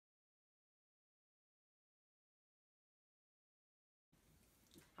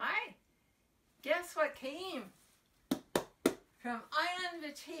Hi! Guess what came from Island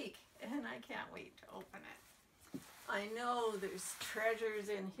Batik? And I can't wait to open it. I know there's treasures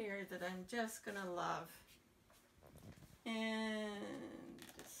in here that I'm just gonna love. And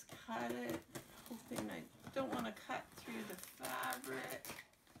just cut it, hoping I don't want to cut through the fabric.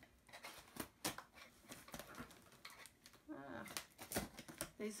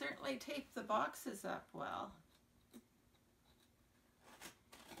 They certainly tape the boxes up well.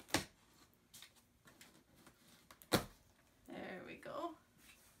 There we go.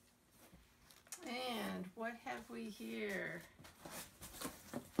 And what have we here?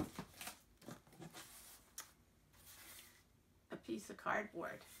 A piece of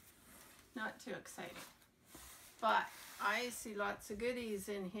cardboard. Not too exciting. But I see lots of goodies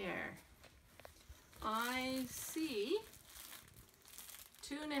in here. I see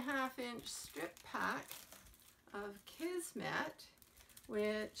 2.5-inch strip pack of Kismet,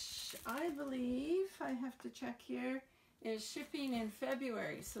 which I believe, I have to check here, is shipping in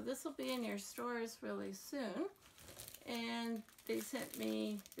February. So this will be in your stores really soon. And they sent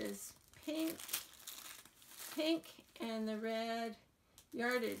me this pink and the red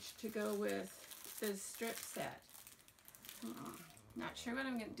yardage to go with this strip set. Not sure what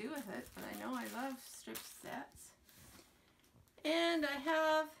I'm going to do with it, but I know I love strip sets. And I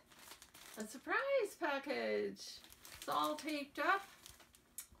have a surprise package. It's all taped up.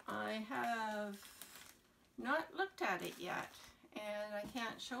 I have not looked at it yet, and I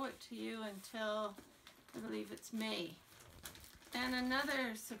can't show it to you until I believe it's May. And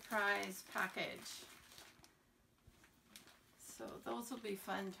another surprise package. So those will be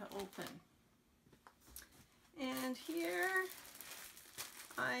fun to open. And here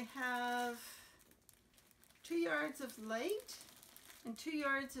I have 2 yards of light and 2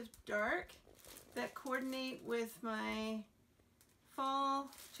 yards of dark that coordinate with my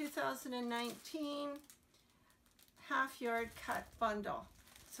fall 2019 half-yard cut bundle.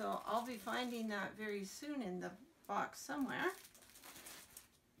 So I'll be finding that very soon in the box somewhere.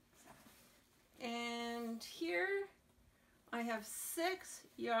 And here I have 6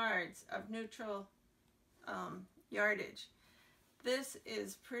 yards of neutral yardage. This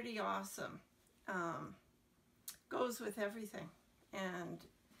is pretty awesome. Goes with everything, and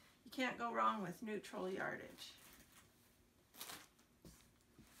you can't go wrong with neutral yardage.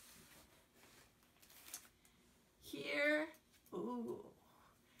 Here, ooh,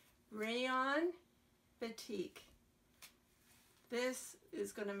 rayon batik. This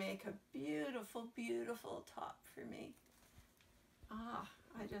is going to make a beautiful, beautiful top for me.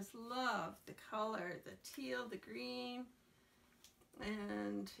 I just love the color, the teal, the green,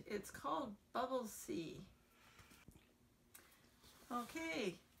 and it's called Bubble Sea.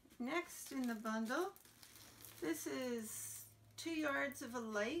 Okay, next in the bundle, this is 2 yards of a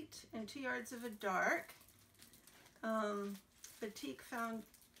light and 2 yards of a dark batik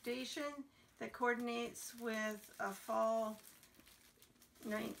foundation that coordinates with a fall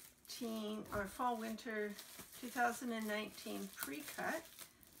winter 2019 pre-cut.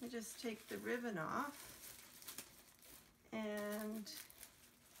 I just take the ribbon off, and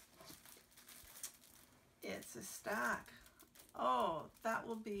it's a stack. Oh, that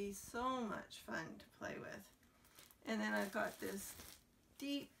will be so much fun to play with. And then I've got this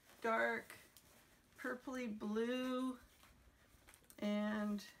deep dark purpley blue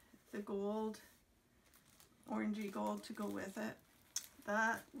and the gold, orangey gold to go with it.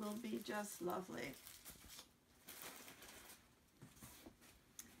 That will be just lovely.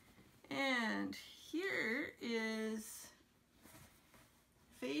 And here is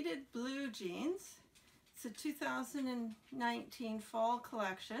faded blue jeans. It's a 2019 fall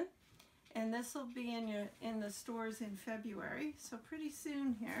collection, and this will be in the stores in February, so pretty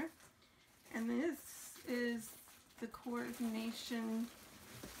soon here. And this is the coordination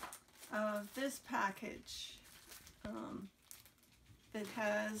of this package that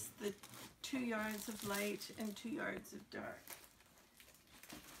has the 2 yards of light and 2 yards of dark.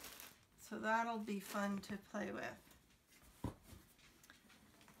 So that'll be fun to play with.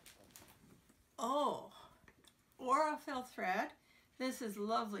 Oh, Aurifil thread. This is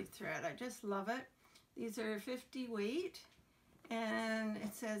lovely thread. I just love it. These are 50 weight, and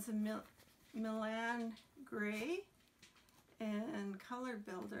it says a Milan gray and color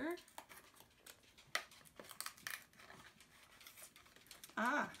builder.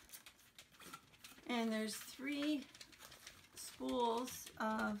 And there's 3 spools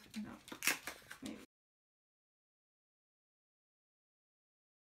of, maybe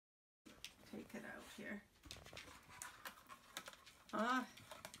take it out here.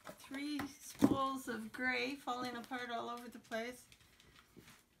 3 spools of gray falling apart all over the place.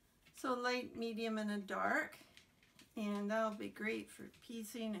 So light, medium, and a dark. And that'll be great for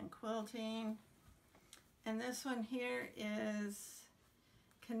piecing and quilting. And this one here is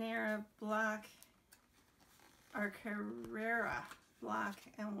Carrera black, or Carrera black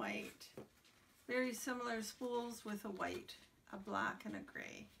and white. Very similar spools with a white, a black, and a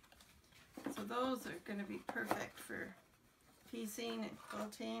gray. So those are going to be perfect for piecing and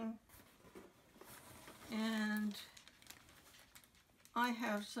quilting. And I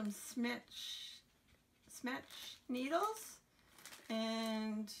have some smidge needles,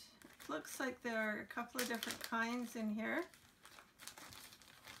 and looks like there are a couple of different kinds in here.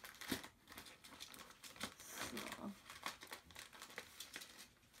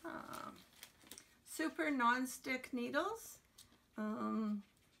 So, super non-stick needles.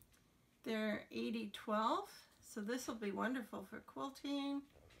 They're 80-12, so this will be wonderful for quilting.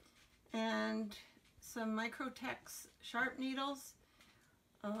 And some Microtex sharp needles.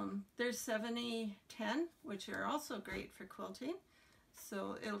 There's 70-10, which are also great for quilting.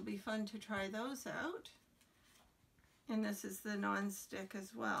 So it'll be fun to try those out. And this is the non-stick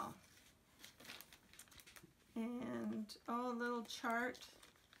as well. And a little chart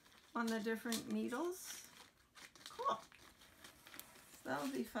on the different needles. Cool. So that'll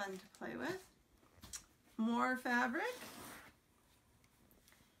be fun to play with. More fabric.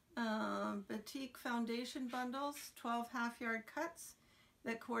 Batik foundation bundles, 12 half-yard cuts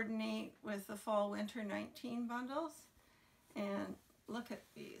that coordinate with the fall-winter 19 bundles. And look at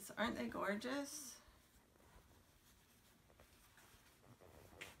these, aren't they gorgeous?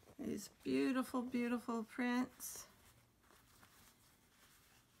 These beautiful, beautiful prints.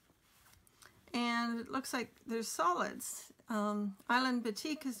 And it looks like there's solids. Island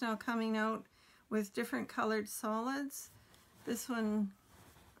Batik is now coming out with different colored solids. This one,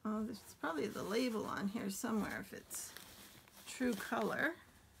 oh, there's probably the label on here somewhere if it's true color.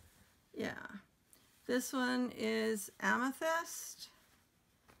 Yeah. This one is amethyst,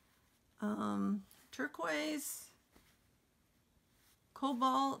 turquoise,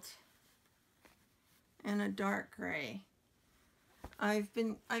 cobalt, and a dark gray. I've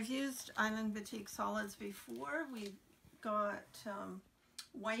used Island Batik solids before. We got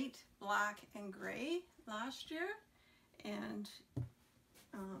white, black, and gray last year, and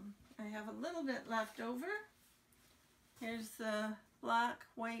I have a little bit left over. Here's the black,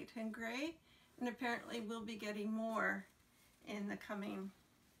 white, and gray, and apparently we'll be getting more in the coming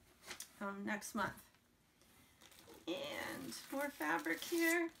next month. And more fabric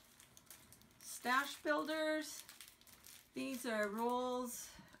here. Stash builders. These are rolls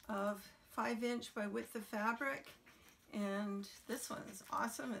of 5-inch by width of fabric, and this one's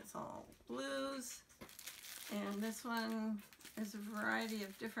awesome. It's all blues, and this one is a variety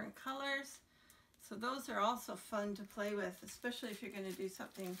of different colors. So those are also fun to play with, especially if you're going to do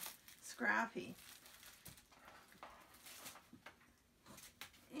something scrappy.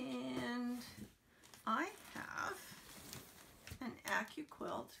 And I have an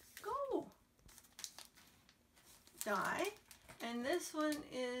AccuQuilt Go die, and this one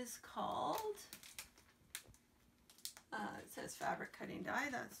is called, it says fabric cutting die,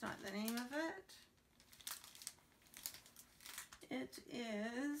 that's not the name of it. It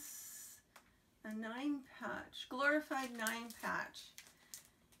is a 9-patch, glorified 9-patch.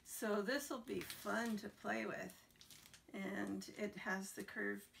 So this will be fun to play with. And it has the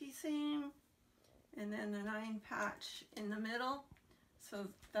curved piecing and then the 9-patch in the middle. So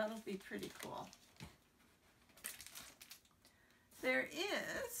that'll be pretty cool. There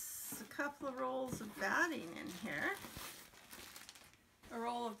is a couple of rolls of batting in here. A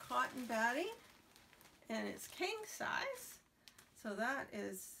roll of cotton batting, and it's king size. So that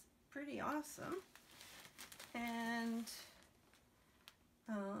is pretty awesome. And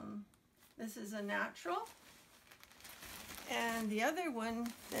this is a natural. And the other one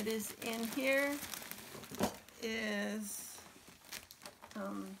that is in here is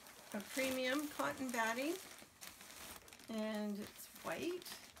a premium cotton batting, and it's white.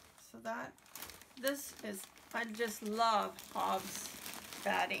 So I just love Hobbs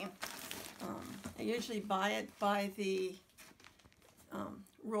batting. I usually buy it by the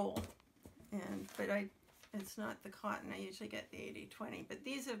roll, but it's not the cotton. I usually get the 80-20, but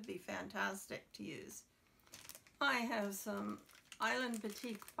these would be fantastic to use. I have some Island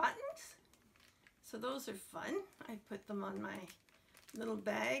Batik buttons, so those are fun. I put them on my little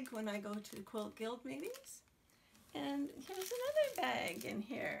bag when I go to the Quilt Guild meetings. And here's another bag in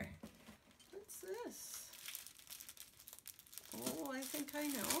here. What's this? Oh, I think I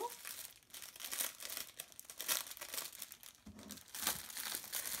know.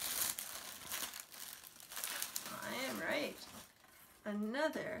 I am right.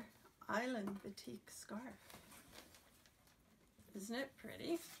 Another Island Batik scarf. Isn't it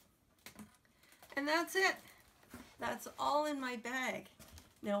pretty? And that's it. That's all in my bag.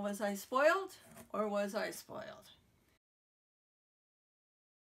 Now, was I spoiled or was I spoiled?